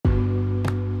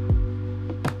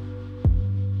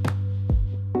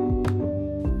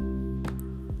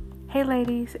Hey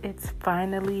ladies, it's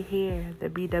finally here, the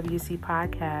BWC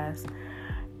podcast.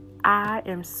 I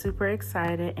am super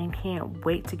excited and can't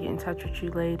wait to get in touch with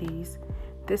you ladies.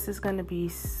 This is going to be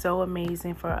so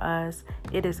amazing for us.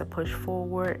 It is a push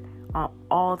forward on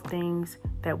all things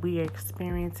that we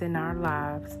experience in our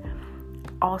lives.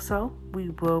 Also, we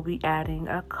will be adding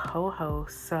a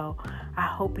co-host, so I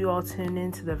hope you all tune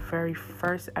in to the very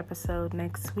first episode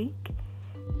next week.